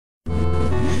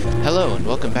Hello and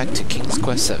welcome back to King's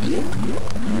Quest VII.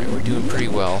 Alright, we're doing pretty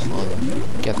well on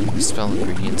gathering the spell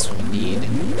ingredients we need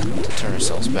to turn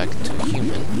ourselves back into a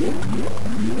human.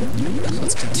 So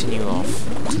let's continue off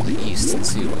to the east and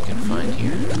see what we can find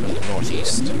here. Or the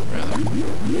northeast, rather.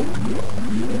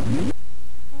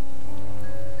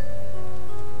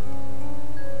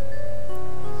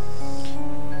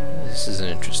 This is an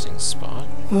interesting spot.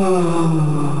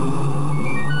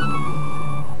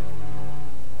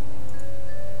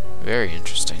 Very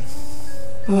interesting.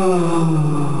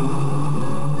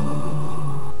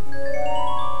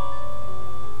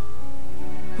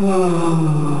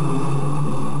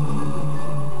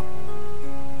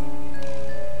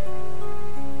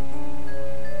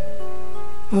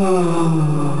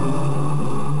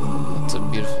 Lots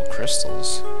of beautiful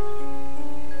crystals.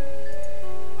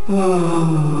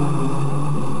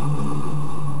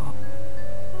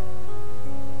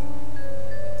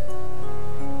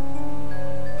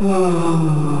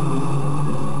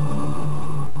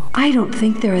 I don't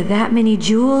think there are that many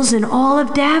jewels in all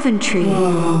of Daventry.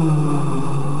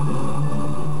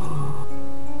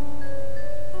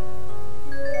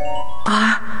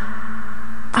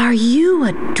 Are you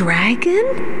a dragon?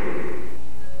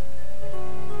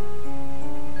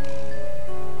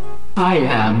 I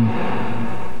am.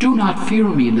 Do not fear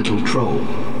me, little troll.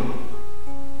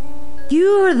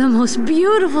 You are the most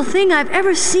beautiful thing I've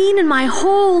ever seen in my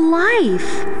whole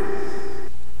life.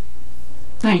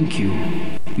 Thank you.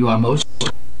 You are most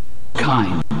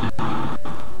kind.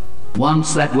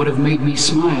 Once that would have made me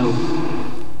smile.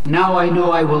 Now I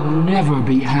know I will never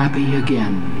be happy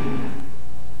again.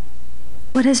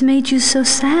 What has made you so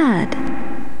sad?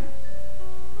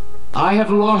 I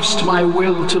have lost my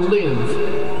will to live.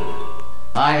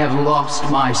 I have lost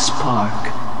my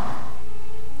spark.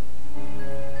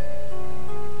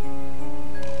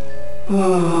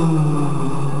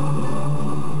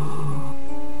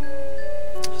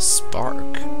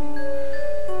 Spark.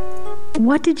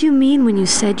 What did you mean when you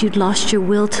said you'd lost your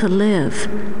will to live?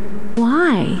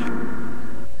 Why?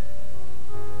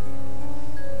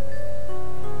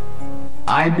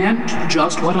 I meant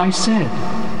just what I said.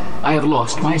 I have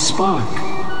lost my spark.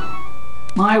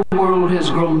 My world has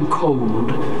grown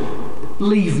cold.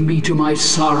 Leave me to my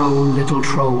sorrow, little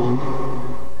troll.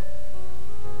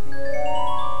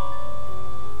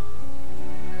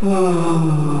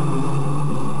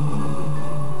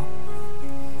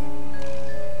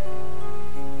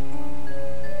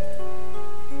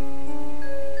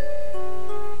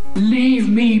 Leave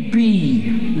me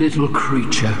be, little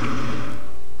creature.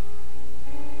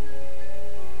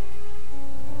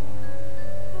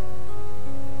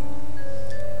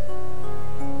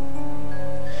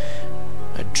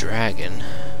 A dragon.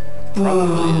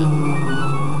 Probably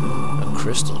a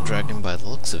crystal dragon by the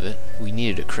looks of it. We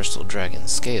needed a crystal dragon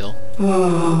scale.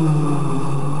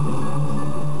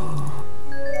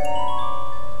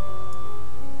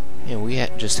 And we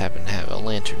just happen to have a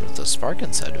lantern with a spark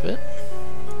inside of it.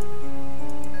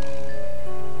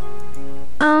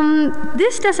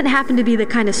 This doesn't happen to be the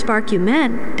kind of spark you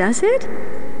meant, does it?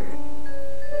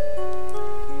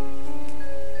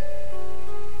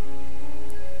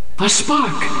 A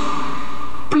spark!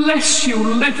 Bless you,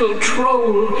 little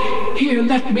troll! Here,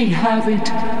 let me have it.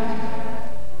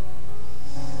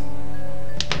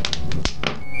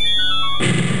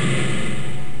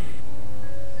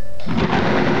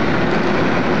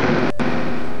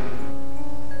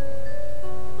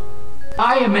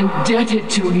 I am indebted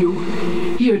to you.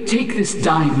 Here, take this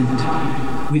diamond.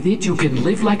 With it you can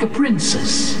live like a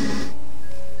princess.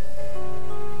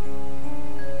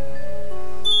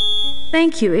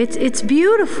 Thank you. It's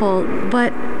beautiful,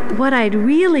 but what I'd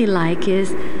really like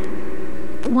is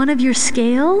one of your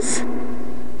scales?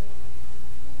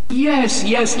 Yes,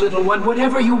 yes, little one,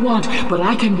 whatever you want, but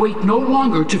I can wait no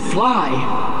longer to fly.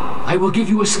 I will give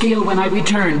you a scale when I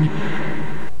return.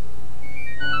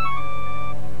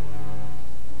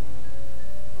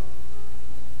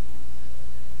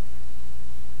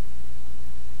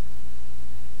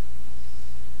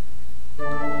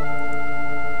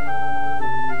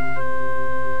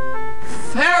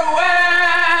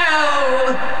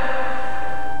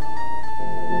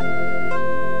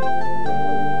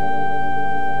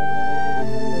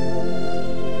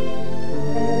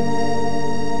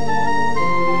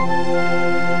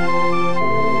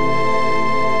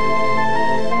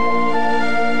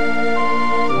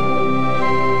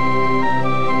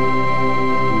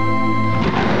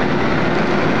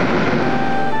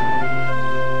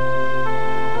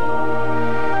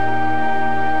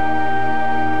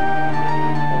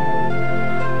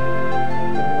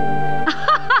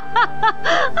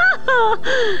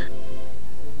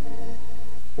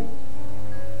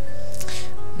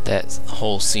 That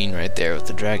whole scene right there with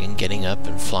the dragon getting up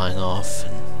and flying off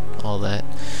and all that,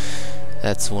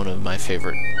 that's one of my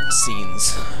favorite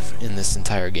scenes in this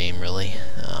entire game, really.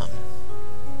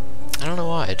 I don't know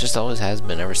why, it just always has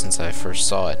been ever since I first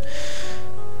saw it.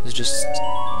 It was just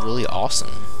really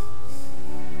awesome.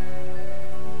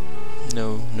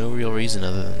 No real reason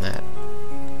other than that.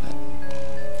 But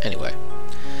anyway.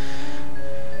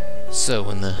 So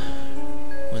when the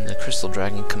crystal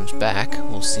dragon comes back,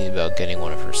 we'll see about getting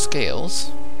one of her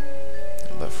scales.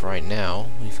 But for right now,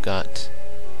 we've got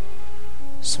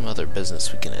some other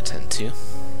business we can attend to.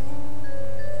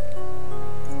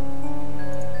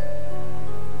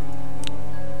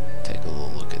 Take a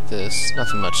little look at this.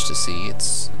 Nothing much to see.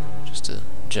 It's just a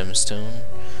gemstone.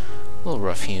 A little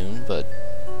rough hewn, but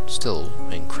still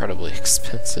incredibly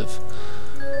expensive.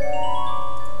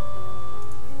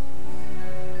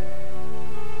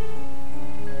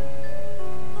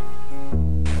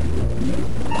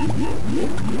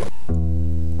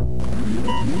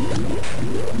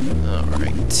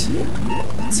 Alright,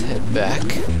 let's head back.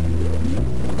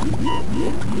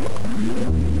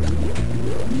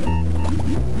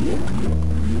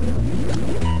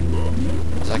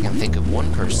 So I can think of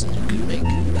one person who could make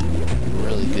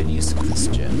really good use of this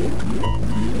gem.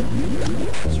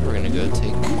 So we're gonna go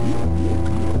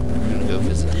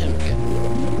visit him again.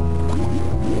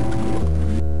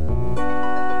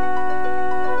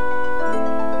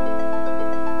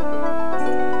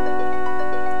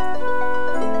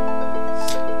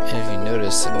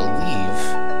 I believe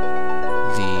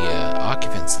the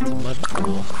occupants of the mud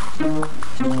pool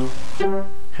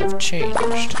have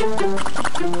changed.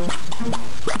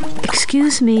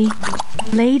 Excuse me,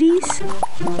 ladies?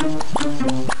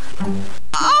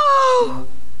 Oh!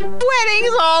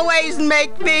 Weddings always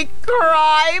make me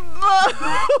cry.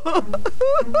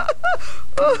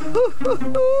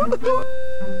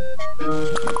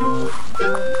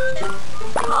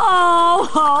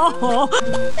 Oh!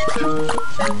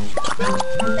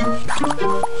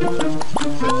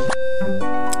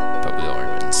 But we already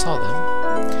went and saw them.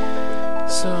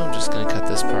 So I'm just gonna cut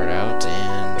this part out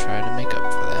and try to make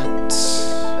up for that.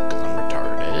 Because I'm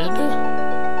retarded.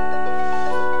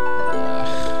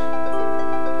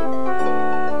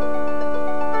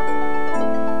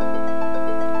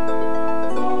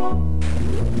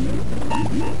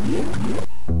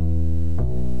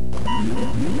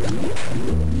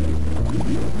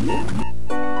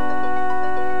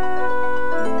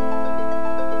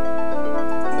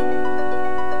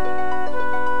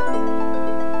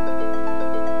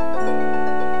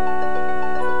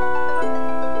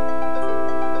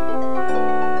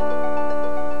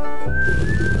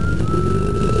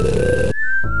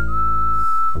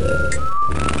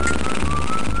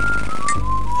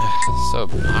 So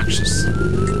obnoxious.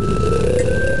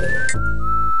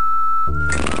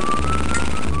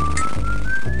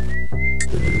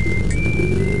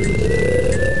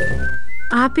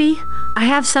 Oppie, I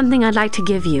have something I'd like to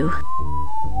give you.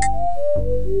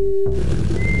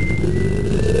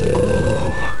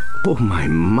 Oh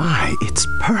my, it's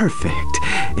perfect.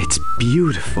 It's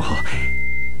beautiful.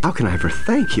 How can I ever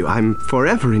thank you? I'm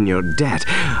forever in your debt.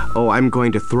 Oh, I'm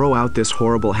going to throw out this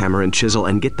horrible hammer and chisel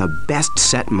and get the best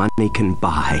set money can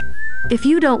buy. If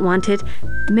you don't want it,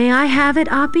 may I have it,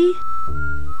 Oppie?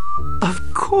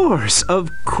 Of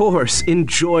course.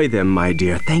 Enjoy them, my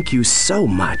dear. Thank you so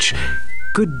much.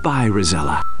 Goodbye,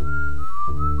 Rosella.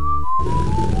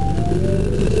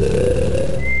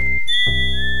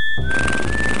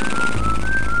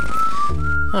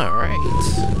 Alright.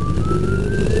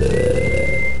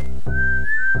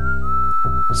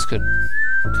 This could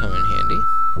come in handy.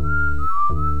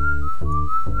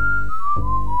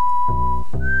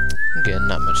 Again,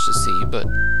 not much to see, but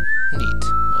neat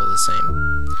all the same.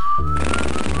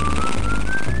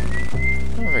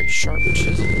 Not a very sharp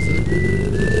chisel, is it?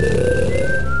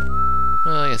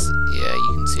 Well, I guess, yeah,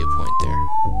 you can see a point there.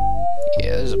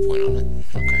 Yeah, there's a point on it.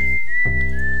 Okay.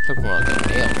 Looked more like a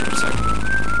nail for a second.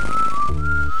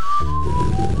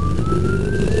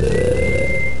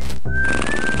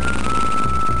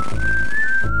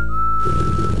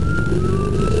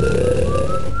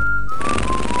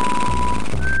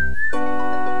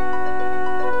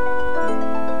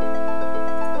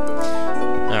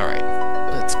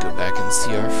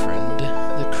 See our friend,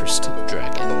 the Crystal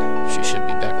Dragon. She should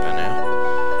be back by now.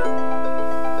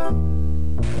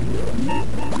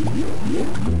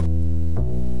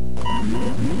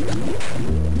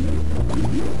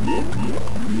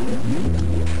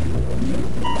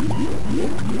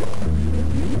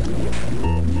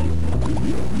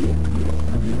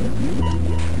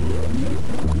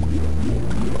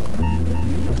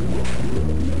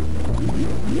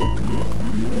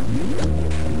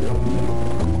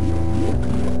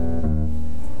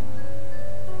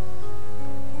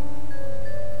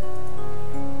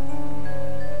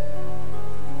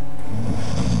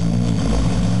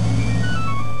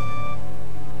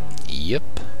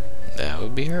 Yep, that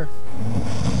would be her.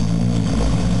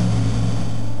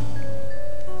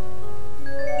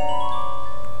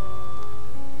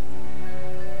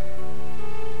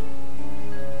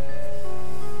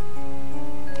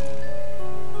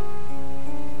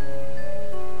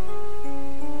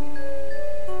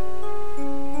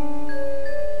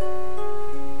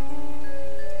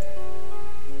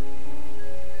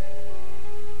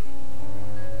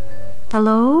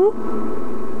 Hello?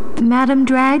 Madam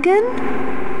Dragon?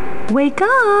 Wake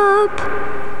up!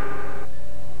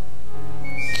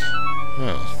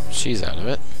 Oh, she's out of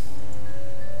it.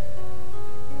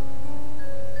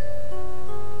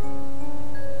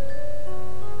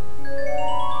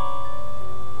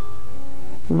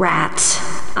 Rats.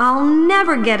 I'll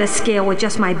never get a scale with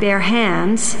just my bare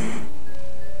hands.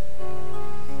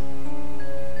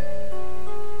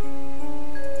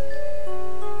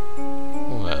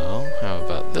 Well, how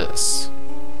about this?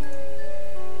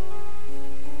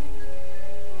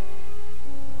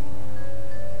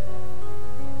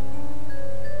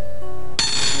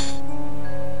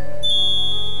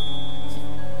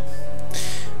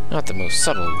 Not the most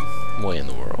subtle way in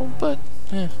the world, but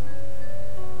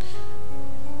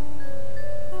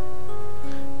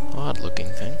odd looking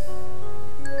thing.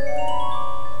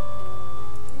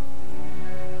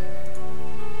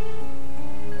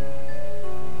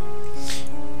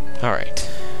 Alright.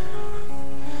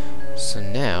 So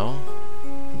now,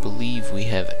 I believe we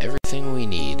have everything we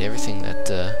need, everything that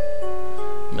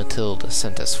Matilda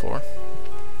sent us for.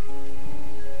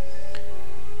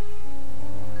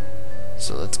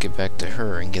 So let's get back to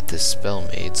her and get this spell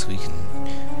made so we can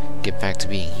get back to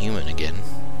being human again.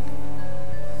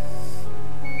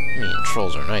 I mean,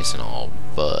 trolls are nice and all,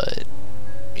 but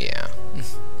yeah.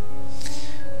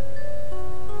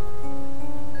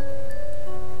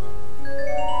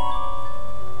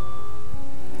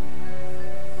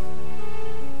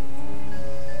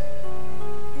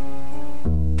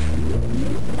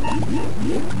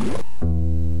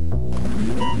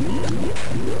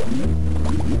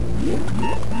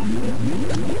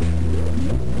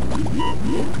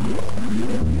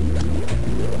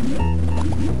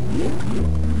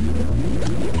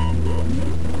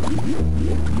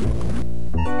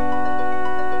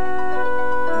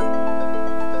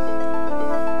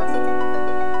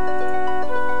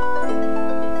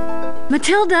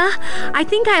 Matilda, I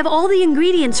think I have all the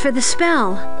ingredients for the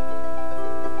spell.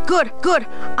 Good, good.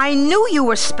 I knew you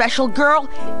were special, girl.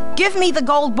 Give me the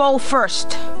gold bowl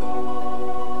first.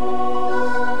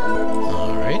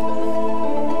 Alright.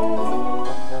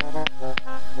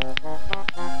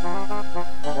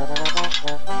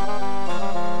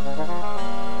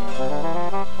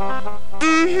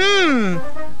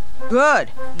 Good.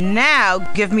 Now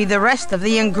give me the rest of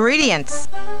the ingredients.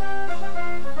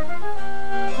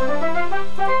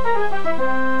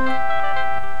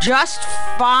 Just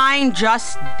fine,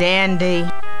 just dandy.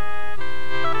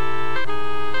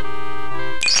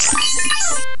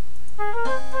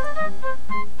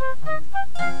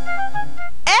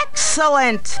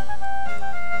 Excellent!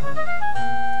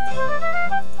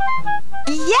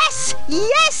 Yes!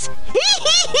 Yes!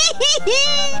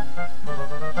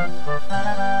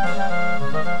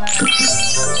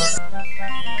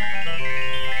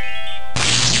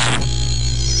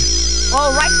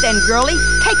 All right then, girlie,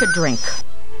 take a drink.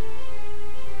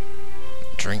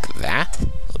 Drink that?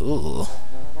 Ooh.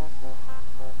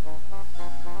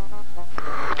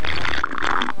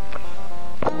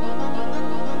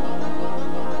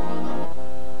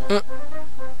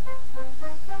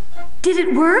 Did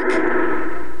it work?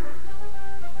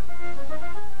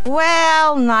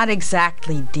 Well, not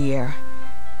exactly, dear.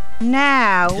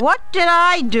 Now, what did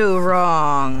I do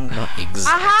wrong? Not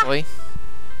exactly.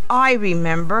 I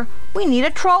remember. We need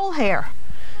a troll hair.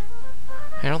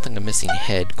 I don't think a missing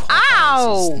head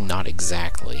qualifies as not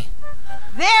exactly.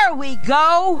 There we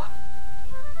go.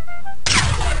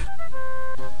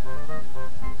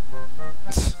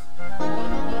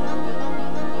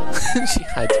 She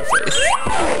hides her face.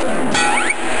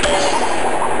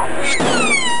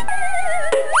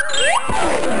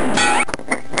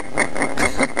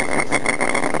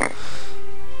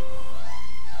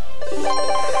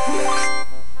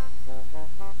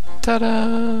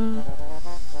 Ta-da!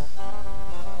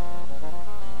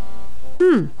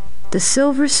 The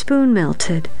silver spoon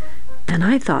melted, and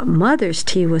I thought Mother's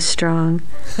tea was strong.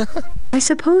 I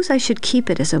suppose I should keep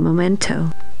it as a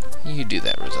memento. You do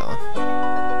that, Rosella.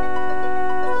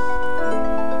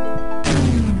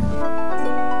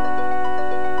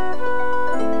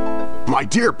 My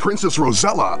dear Princess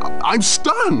Rosella, I'm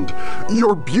stunned.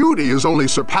 Your beauty is only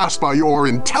surpassed by your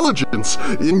intelligence,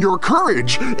 in your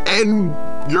courage, and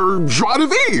your joie de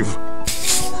vivre.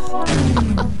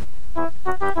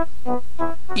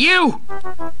 You!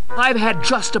 I've had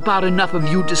just about enough of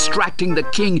you distracting the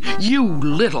king, you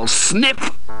little snip!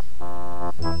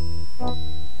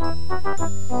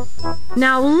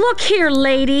 Now look here,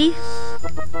 lady.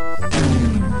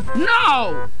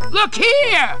 No! Look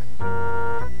here!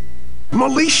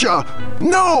 Militia!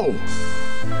 No!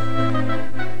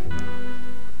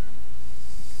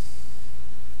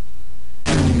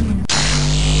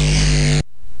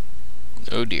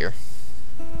 Oh dear.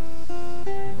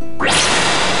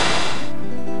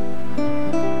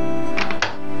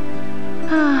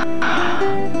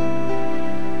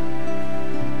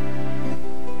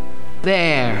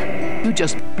 There. You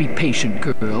just be patient,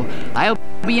 girl. I'll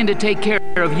be in to take care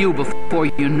of you before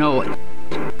you know it.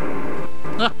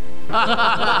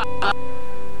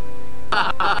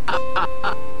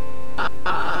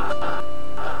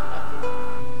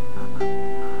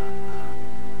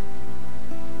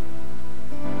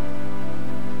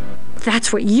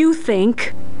 That's what you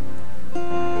think.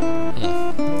 Having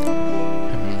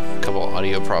a couple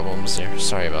audio problems there.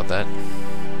 Sorry about that.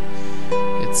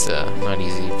 It's not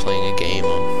easy playing a game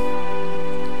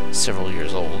on several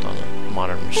years old on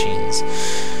modern machines.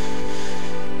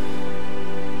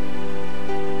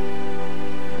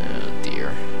 Oh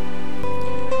dear.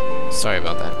 Sorry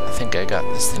about that. I think I got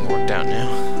this thing worked out now.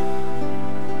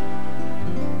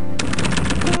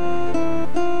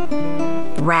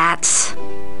 Rats.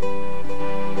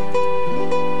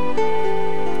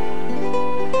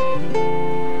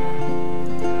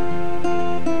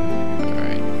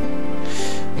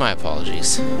 My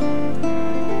apologies.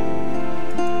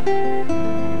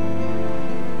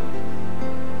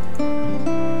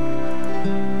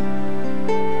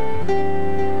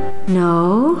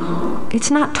 No, it's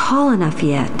not tall enough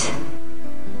yet.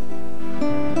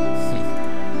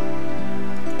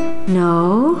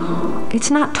 No,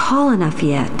 it's not tall enough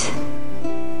yet.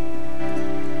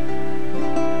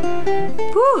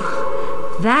 Whew,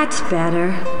 that's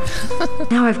better.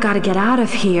 Now I've got to get out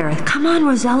of here. Come on,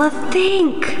 Rosella,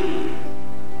 think.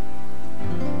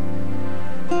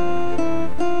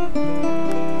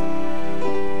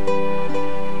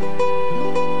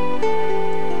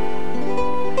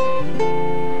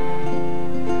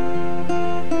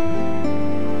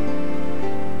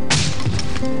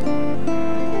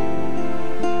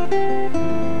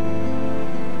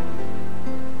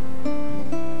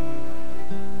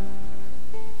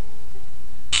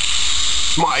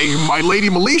 My lady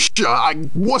Militia, I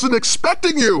wasn't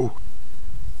expecting you!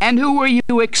 And who were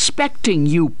you expecting,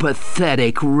 you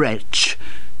pathetic wretch?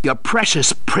 Your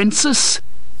precious princess?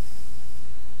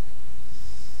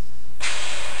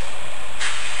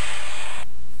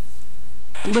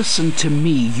 Listen to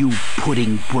me, you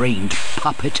pudding-brained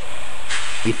puppet.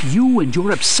 If you and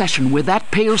your obsession with that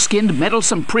pale-skinned,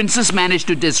 meddlesome princess manage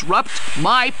to disrupt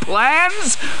my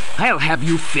plans, I'll have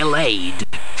you filleted.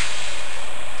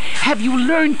 Have you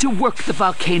learned to work the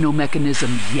volcano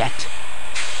mechanism yet?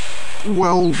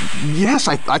 Well, yes,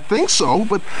 I think so,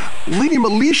 but Lady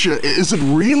Militia, is it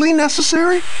really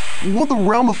necessary? Will the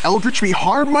realm of Eldritch be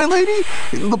hard, my lady?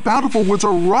 The bountiful woods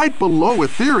are right below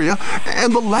Etheria,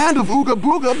 and the land of Ooga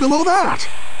Booga below that.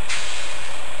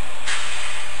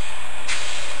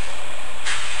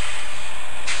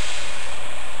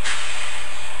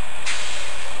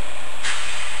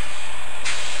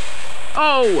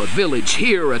 Oh, a village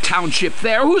here, a township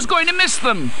there. Who's going to miss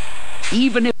them?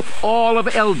 Even if all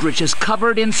of Eldritch is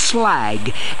covered in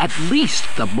slag, at least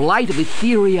the blight of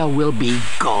Etheria will be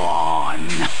gone.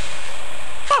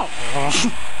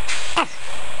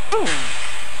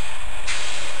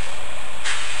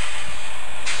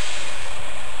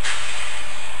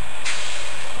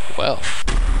 Well,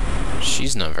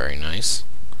 she's not very nice.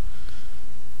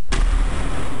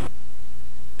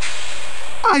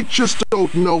 I just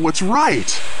don't know what's right.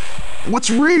 What's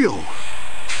real.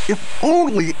 If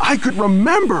only I could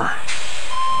remember.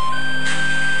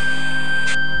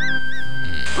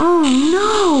 Oh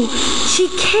no! She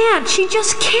can't! She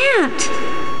just can't!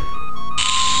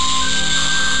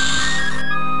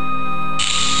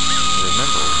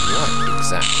 Remember what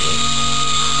exactly?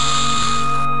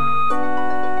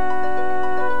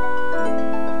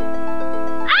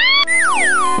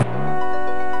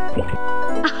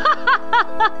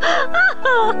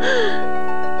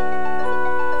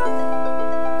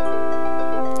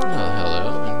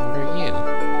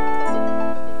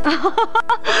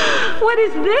 What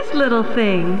is this little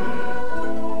thing?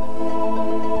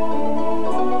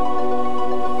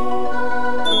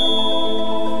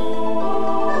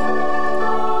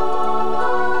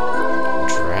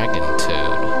 Dragon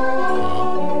toad.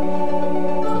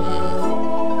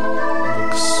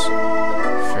 Looks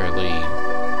fairly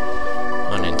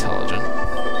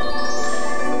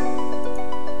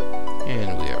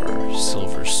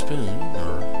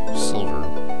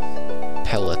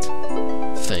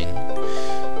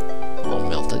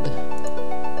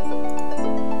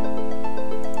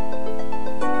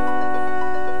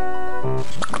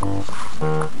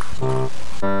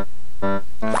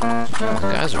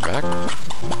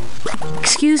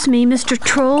Excuse me, Mr.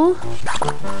 Troll?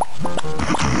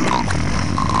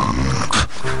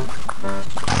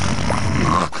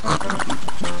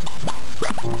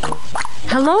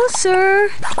 Hello, sir.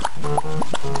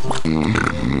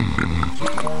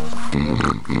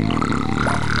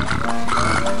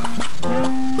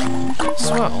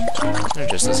 Swell. They're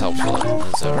just as helpful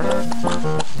as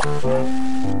ever.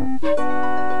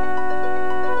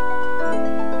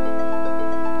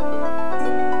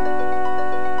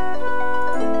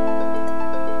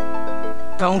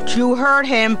 Don't you hurt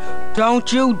him.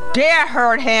 Don't you dare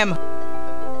hurt him.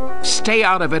 Stay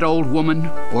out of it, old woman,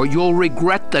 or you'll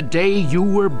regret the day you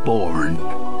were born.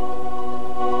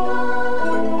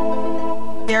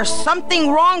 There's something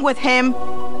wrong with him.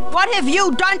 What have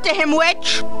you done to him,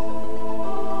 witch?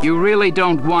 You really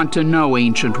don't want to know,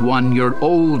 Ancient One. Your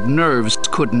old nerves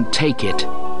couldn't take it.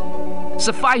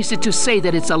 Suffice it to say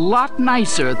that it's a lot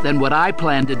nicer than what I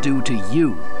plan to do to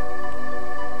you.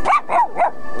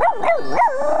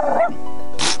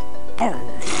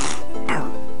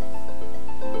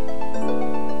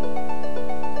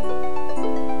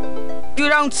 You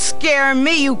don't scare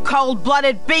me, you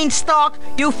cold-blooded beanstalk,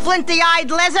 you flinty-eyed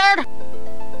lizard!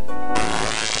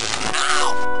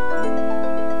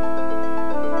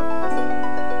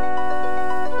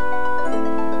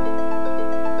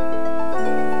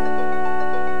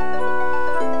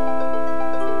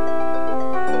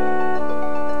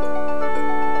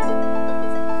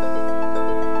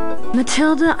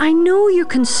 Matilda, I know you're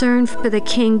concerned for the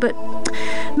king, but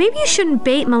maybe you shouldn't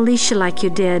bait Malicia like you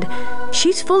did.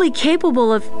 She's fully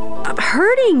capable of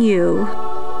hurting you.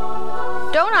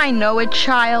 Don't I know it,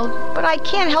 child? But I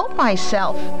can't help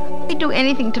myself. I'd do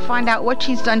anything to find out what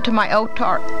she's done to my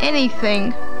Otar.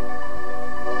 Anything.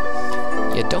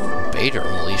 Yeah, don't bait her,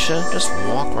 Malicia. Just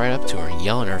walk right up to her and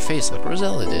yell in her face like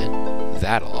Rosella did.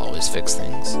 That'll always fix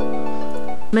things.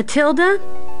 Matilda,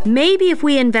 maybe if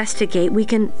we investigate, we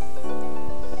can...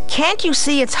 Can't you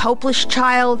see it's hopeless,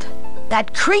 child?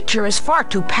 That creature is far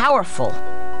too powerful.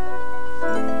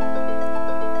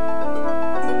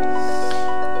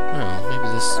 Well, maybe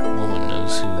this woman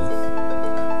knows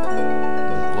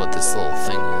what this little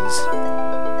thing is.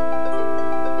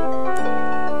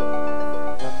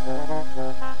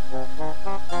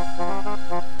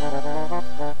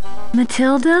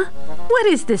 Matilda, what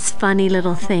is this funny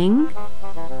little thing?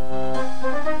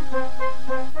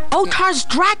 Otar's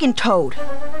dragon toad.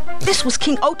 This was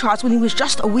King Otar's when he was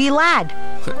just a wee lad.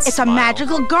 It's a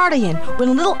magical guardian.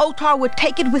 When little Otar would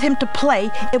take it with him to play,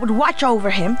 it would watch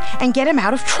over him and get him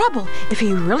out of trouble. If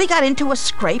he really got into a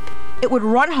scrape, it would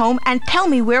run home and tell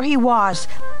me where he was.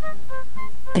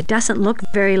 It doesn't look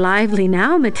very lively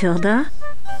now, Matilda.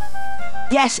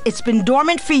 Yes, it's been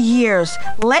dormant for years.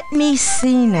 Let me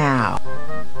see now.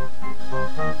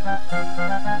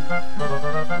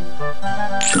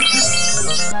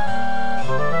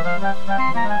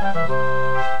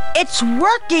 It's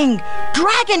working!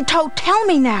 Dragon Toad, tell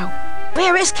me now.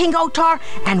 Where is King Otar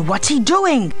and what's he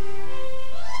doing?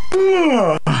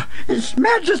 His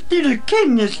Majesty the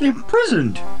King is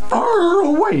imprisoned far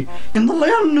away in the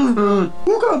land of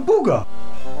Booga Booga.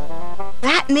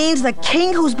 That means the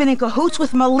king who's been in cahoots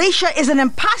with Malicia is an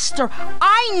imposter.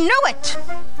 I knew it!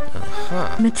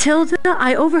 Matilda,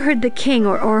 I overheard the king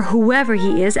or whoever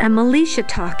he is and Malicia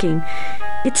talking.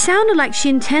 It sounded like she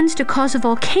intends to cause a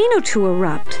volcano to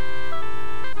erupt.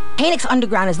 Canucks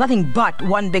Underground is nothing but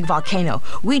one big volcano.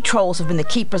 We trolls have been the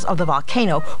keepers of the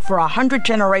volcano for 100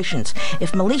 generations.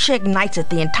 If Malicia ignites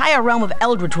it, the entire realm of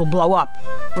Eldritch will blow up.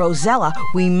 Rosella,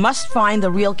 we must find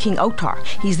the real King Otar.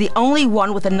 He's the only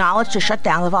one with the knowledge to shut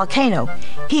down the volcano.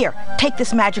 Here, take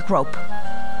this magic rope.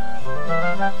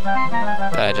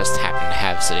 That I just happen to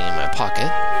have sitting in my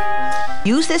pocket.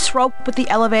 Use this rope with the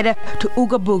elevator to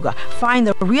Ooga Booga. Find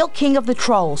the real king of the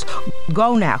trolls.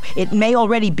 Go now. It may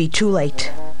already be too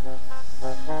late.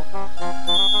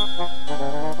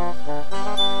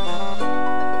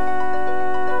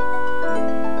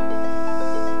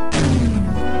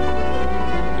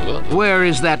 Where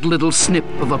is that little snip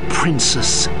of a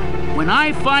princess? When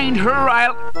I find her,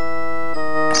 I'll...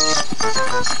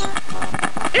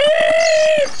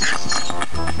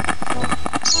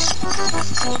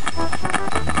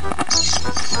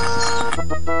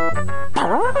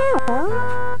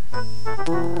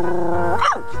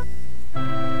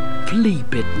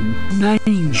 Flea-bitten,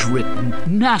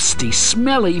 mange-ridden, nasty,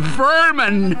 smelly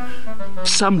vermin!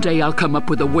 Someday I'll come up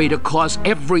with a way to cause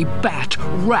every bat,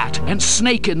 rat, and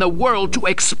snake in the world to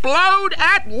explode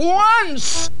at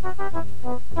once!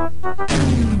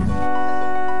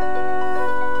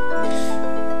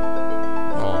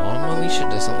 Oh, Malicia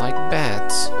doesn't like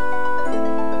bats.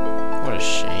 What a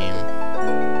shame.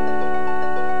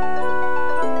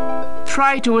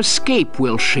 try to escape,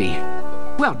 will she?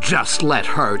 Well, just let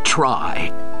her try.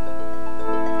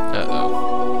 Uh-oh.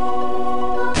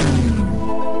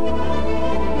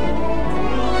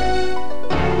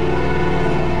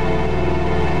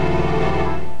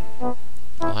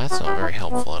 Well, that's not very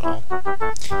helpful at all.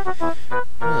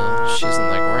 Well, she doesn't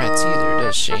like rats either,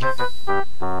 does she?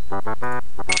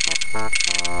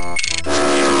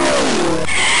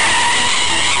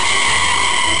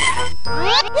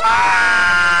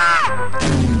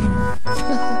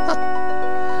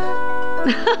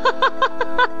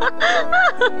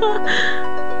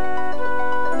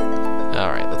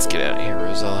 Alright, let's get out of here,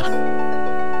 Rosella.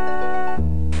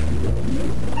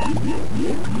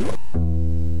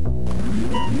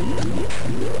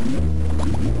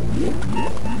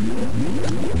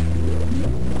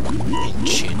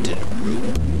 Enchanted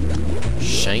rope.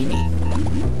 Shiny.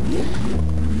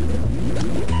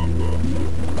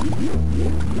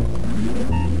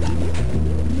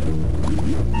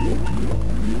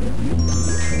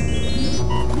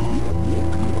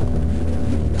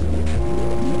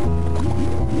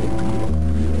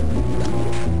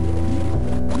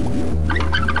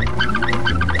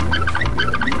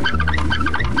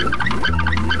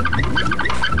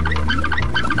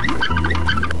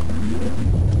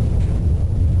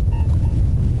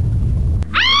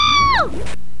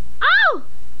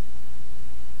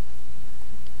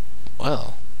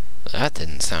 Well, that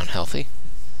didn't sound healthy.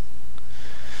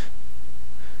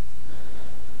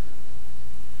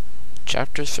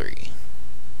 Chapter 3.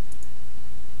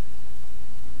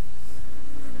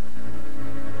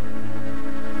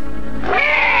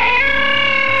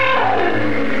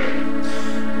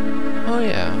 Oh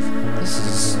yeah, this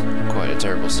is quite a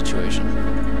terrible situation.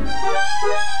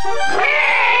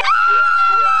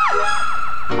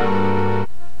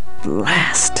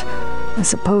 Blast. I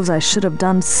suppose I should have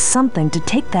done something to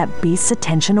take that beast's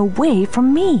attention away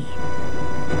from me. I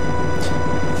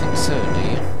think so, do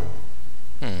you?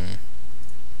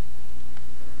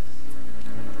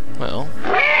 Well,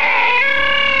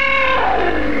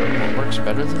 what works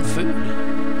better than food?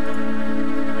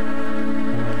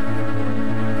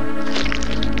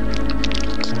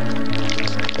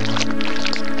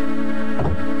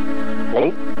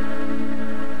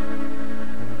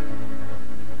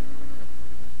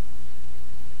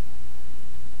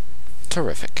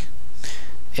 Terrific.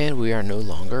 And we are no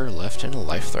longer left in a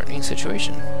life-threatening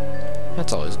situation.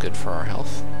 That's always good for our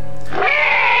health.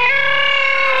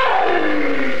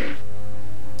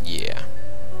 Yeah.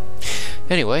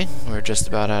 Anyway, we're just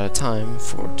about out of time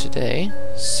for today,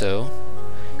 so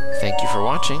thank you for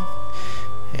watching.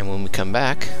 And when we come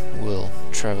back, we'll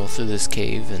travel through this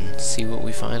cave and see what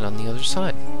we find on the other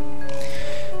side.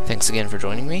 Thanks again for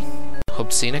joining me.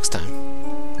 Hope to see you next time.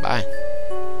 Bye.